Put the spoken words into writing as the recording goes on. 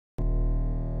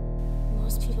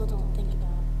Most people don't think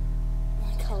about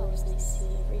the colors they see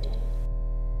every day.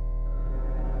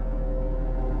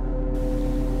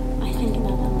 I think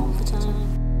about them all the time.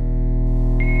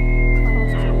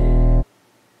 Chromophobia.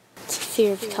 It's a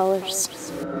fear of colors.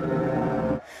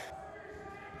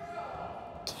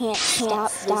 Can't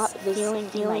stop this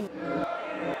feeling.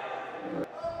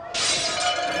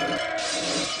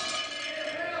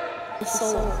 The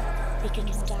soul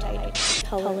begins to die the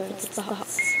color of its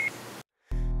thoughts.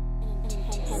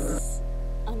 Intense,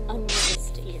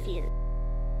 unrealistic fear.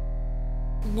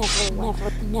 Never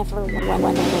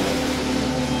went away.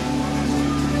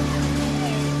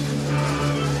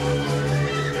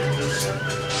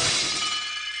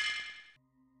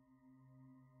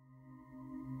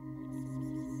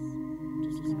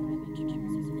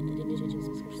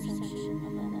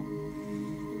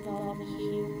 Involving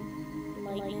hue,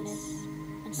 lightness,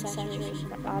 and saturation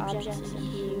for objects, and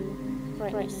hue,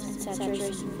 brightness, and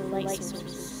saturation for light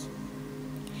sources.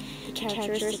 The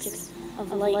characteristics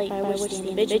of light by which the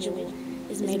individual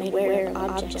is made aware of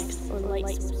objects or light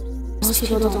sources. Most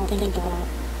people don't think about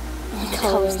the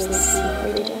colors they see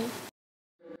every day.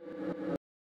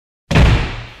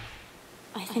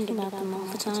 I think about them all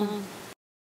the time.